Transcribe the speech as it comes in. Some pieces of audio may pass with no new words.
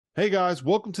Hey guys,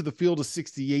 welcome to the Field of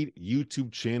 68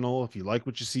 YouTube channel. If you like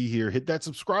what you see here, hit that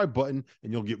subscribe button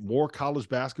and you'll get more college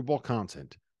basketball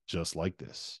content just like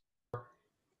this.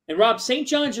 And Rob, St.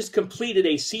 John just completed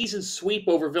a season sweep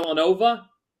over Villanova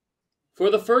for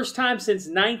the first time since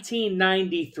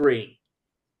 1993.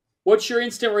 What's your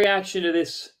instant reaction to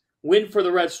this win for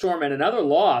the Red Storm and another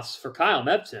loss for Kyle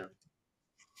Neptune?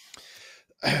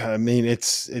 I mean,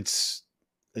 it's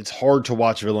hard to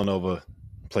watch Villanova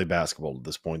play basketball at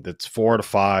this point. That's 4 out of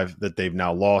 5 that they've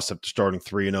now lost after starting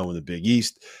 3-0 in the Big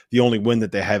East. The only win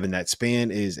that they have in that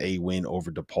span is a win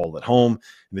over DePaul at home,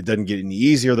 and it doesn't get any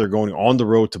easier. They're going on the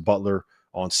road to Butler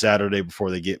on Saturday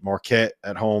before they get Marquette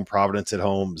at home, Providence at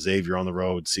home, Xavier on the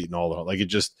road, Seton all the home.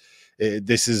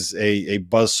 This is a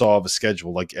buzzsaw of a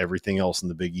schedule like everything else in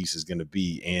the Big East is going to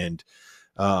be. And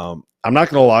I'm not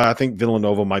going to lie, I think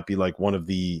Villanova might be like one of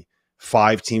the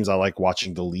 5 teams I like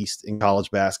watching the least in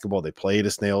college basketball. They play at a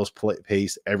snail's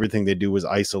pace. Everything they do is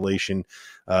isolation.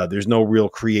 There's no real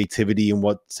creativity in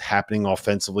what's happening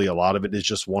offensively. A lot of it is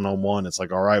just one-on-one. It's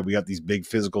like, all right, we got these big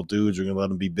physical dudes. We're going to let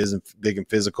them be big and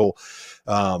physical.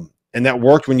 And that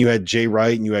worked when you had Jay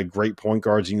Wright and you had great point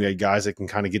guards and you had guys that can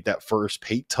kind of get that first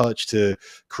paint touch to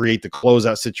create the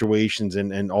closeout situations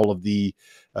and all of the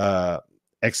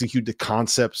execute the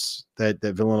concepts that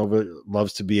Villanova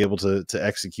loves to be able to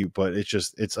execute. But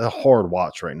it's a hard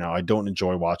watch right now. I don't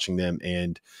enjoy watching them.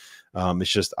 And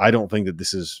I don't think that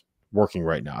this is working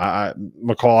right now.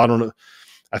 McCall, I don't know.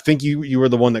 I think you were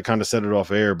the one that kind of set it off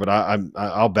air, but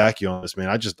I'll back you on this, man.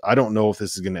 I don't know if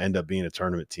this is going to end up being a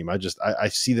tournament team. I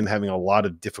see them having a lot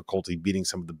of difficulty beating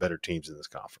some of the better teams in this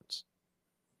conference.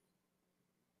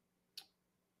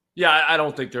 Yeah, I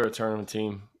don't think they're a tournament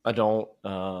team. I don't.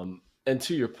 And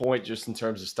to your point, just in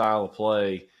terms of style of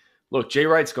play, look, Jay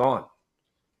Wright's gone.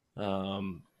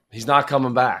 He's not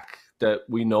coming back that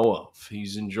we know of.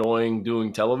 He's enjoying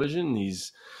doing television.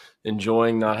 He's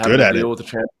enjoying not having to deal with the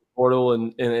transfer portal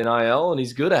and NIL, and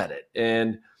he's good at it.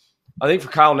 And I think for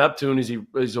Kyle Neptune,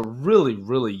 he's a really,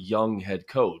 really young head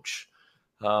coach.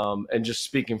 And just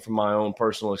speaking from my own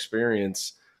personal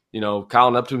experience,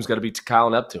 Kyle Neptune's got to be Kyle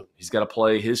Neptune. He's got to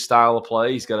play his style of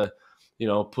play. He's got to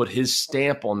put his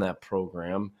stamp on that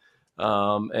program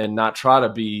and not try to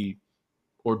be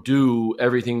or do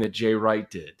everything that Jay Wright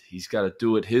did. He's got to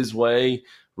do it his way,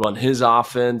 run his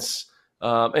offense,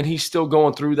 and he's still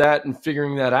going through that and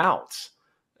figuring that out.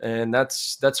 And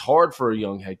that's hard for a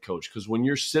young head coach because when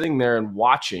you're sitting there and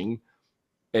watching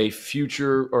a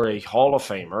future or a Hall of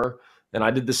Famer, and I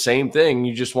did the same thing,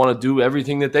 you just want to do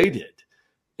everything that they did.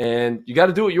 And you got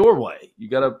to do it your way. You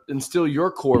got to instill your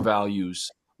core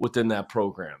values within that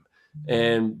program.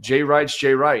 And Jay Wright's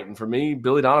Jay Wright. And for me,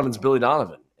 Billy Donovan's Billy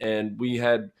Donovan. And we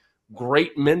had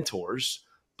great mentors,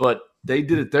 but they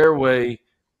did it their way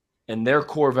and their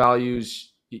core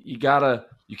values. You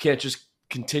can't just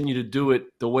continue to do it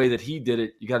the way that he did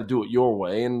it. You got to do it your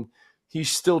way. And he's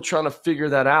still trying to figure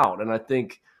that out. And I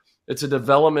think it's a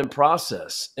development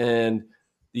process. And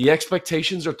the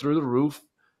expectations are through the roof.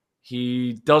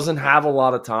 He doesn't have a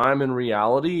lot of time in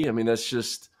reality. I mean, that's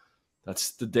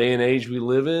the day and age we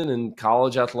live in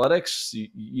college athletics.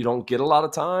 You don't get a lot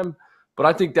of time. But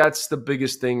I think that's the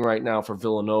biggest thing right now for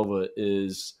Villanova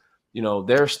is,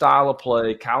 their style of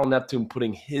play, Kyle Neptune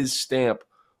putting his stamp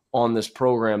on this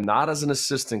program, not as an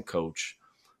assistant coach,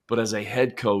 but as a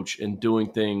head coach and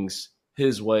doing things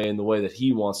his way and the way that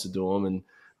he wants to do them and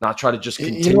not try to just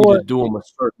continue to do them a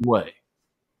certain way.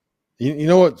 You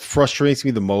know what frustrates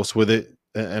me the most with it?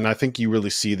 And I think you really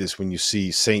see this when you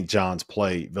see St. John's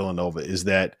play Villanova, is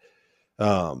that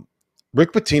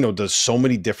Rick Pitino does so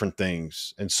many different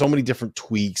things and so many different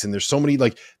tweaks, and there's so many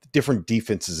different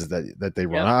defenses that they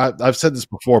run. Yeah. I've said this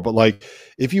before, but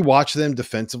if you watch them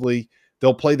defensively,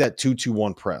 they'll play that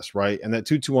 2-2-1 press, right? And that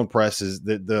 2-2-1 press is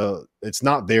it's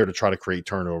not there to try to create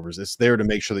turnovers. It's there to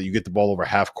make sure that you get the ball over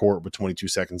half court with 22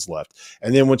 seconds left.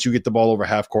 And then once you get the ball over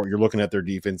half court, you're looking at their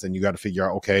defense and you got to figure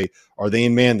out, okay, are they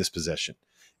in man this possession?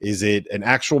 Is it an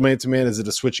actual man-to-man? Is it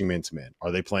a switching man-to-man?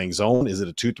 Are they playing zone? Is it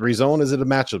a 2-3 zone? Is it a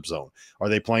matchup zone? Are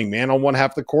they playing man on one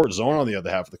half of the court, zone on the other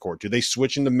half of the court? Do they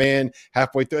switch into man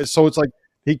halfway through? So it's like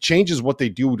he changes what they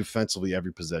do defensively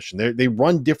every possession. They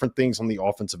run different things on the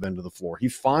offensive end of the floor. He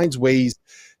finds ways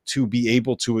to be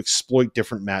able to exploit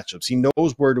different matchups. He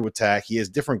knows where to attack. He has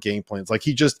different game plans.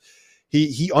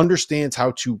 He understands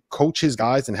how to coach his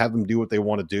guys and have them do what they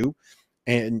want to do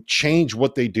and change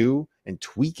what they do and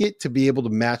tweak it to be able to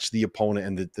match the opponent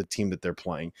and the team that they're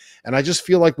playing. And I just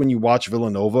feel like when you watch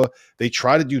Villanova, they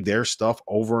try to do their stuff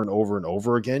over and over and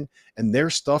over again, and their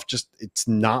stuff it's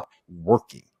not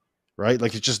working, right?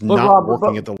 It's just not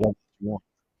working at the level you want.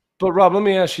 But Rob, let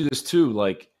me ask you this too.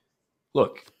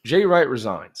 look, Jay Wright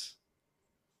resigns.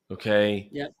 Okay.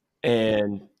 Yeah.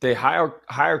 And they hire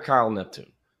Kyle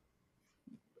Neptune.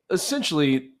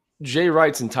 Essentially, Jay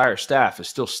Wright's entire staff is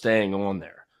still staying on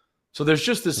there. So there's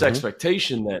just this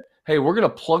expectation that, hey, we're going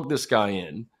to plug this guy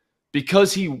in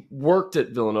because he worked at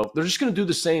Villanova. They're just going to do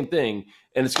the same thing.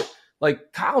 And it's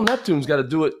like Kyle Neptune's got to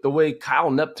do it the way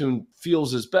Kyle Neptune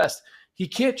feels is best. He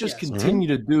can't just continue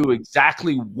to do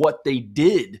exactly what they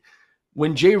did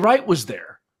when Jay Wright was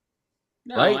there.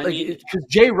 No, right? Because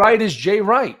Jay Wright is Jay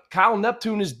Wright. Kyle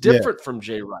Neptune is different from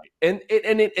Jay Wright. And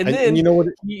then you know what?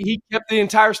 He kept the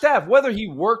entire staff. Whether he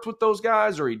worked with those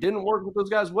guys or he didn't work with those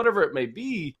guys, whatever it may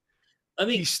be,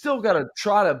 he's still got to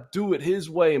try to do it his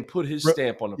way and put his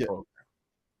stamp on the program.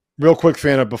 Real quick,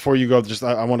 Fanta, before you go,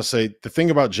 I want to say the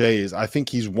thing about Jay is I think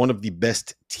he's one of the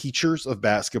best teachers of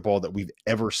basketball that we've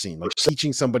ever seen, like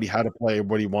teaching somebody how to play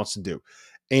what he wants to do.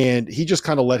 And he just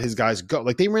kind of let his guys go.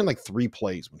 Like they ran like 3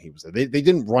 plays when he was there. They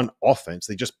didn't run offense.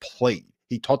 They just played.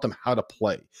 He taught them how to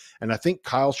play. And I think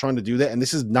Kyle's trying to do that. And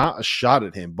this is not a shot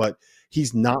at him, but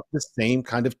he's not the same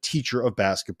kind of teacher of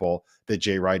basketball that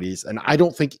Jay Wright is. And I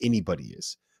don't think anybody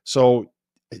is. So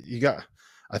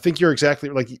I think you're exactly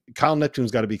like Kyle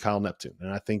Neptune's got to be Kyle Neptune.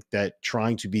 And I think that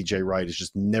trying to be Jay Wright is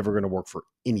just never going to work for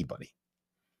anybody.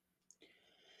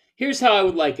 Here's how I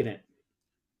would liken it.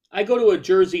 I go to a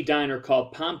Jersey diner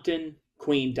called Pompton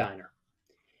Queen Diner.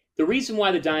 The reason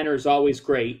why the diner is always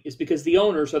great is because the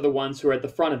owners are the ones who are at the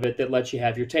front of it that let you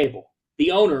have your table.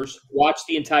 The owners watch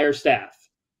the entire staff.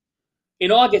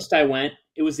 In August I went.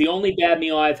 It was the only bad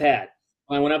meal I've had.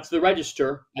 When I went up to the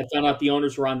register, I found out the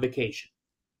owners were on vacation.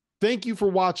 Thank you for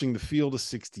watching the Field of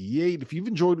 68. If you've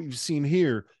enjoyed what you've seen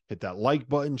here, hit that like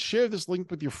button, share this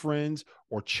link with your friends,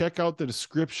 or check out the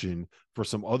description for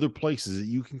some other places that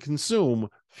you can consume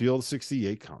Field of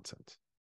 68 content.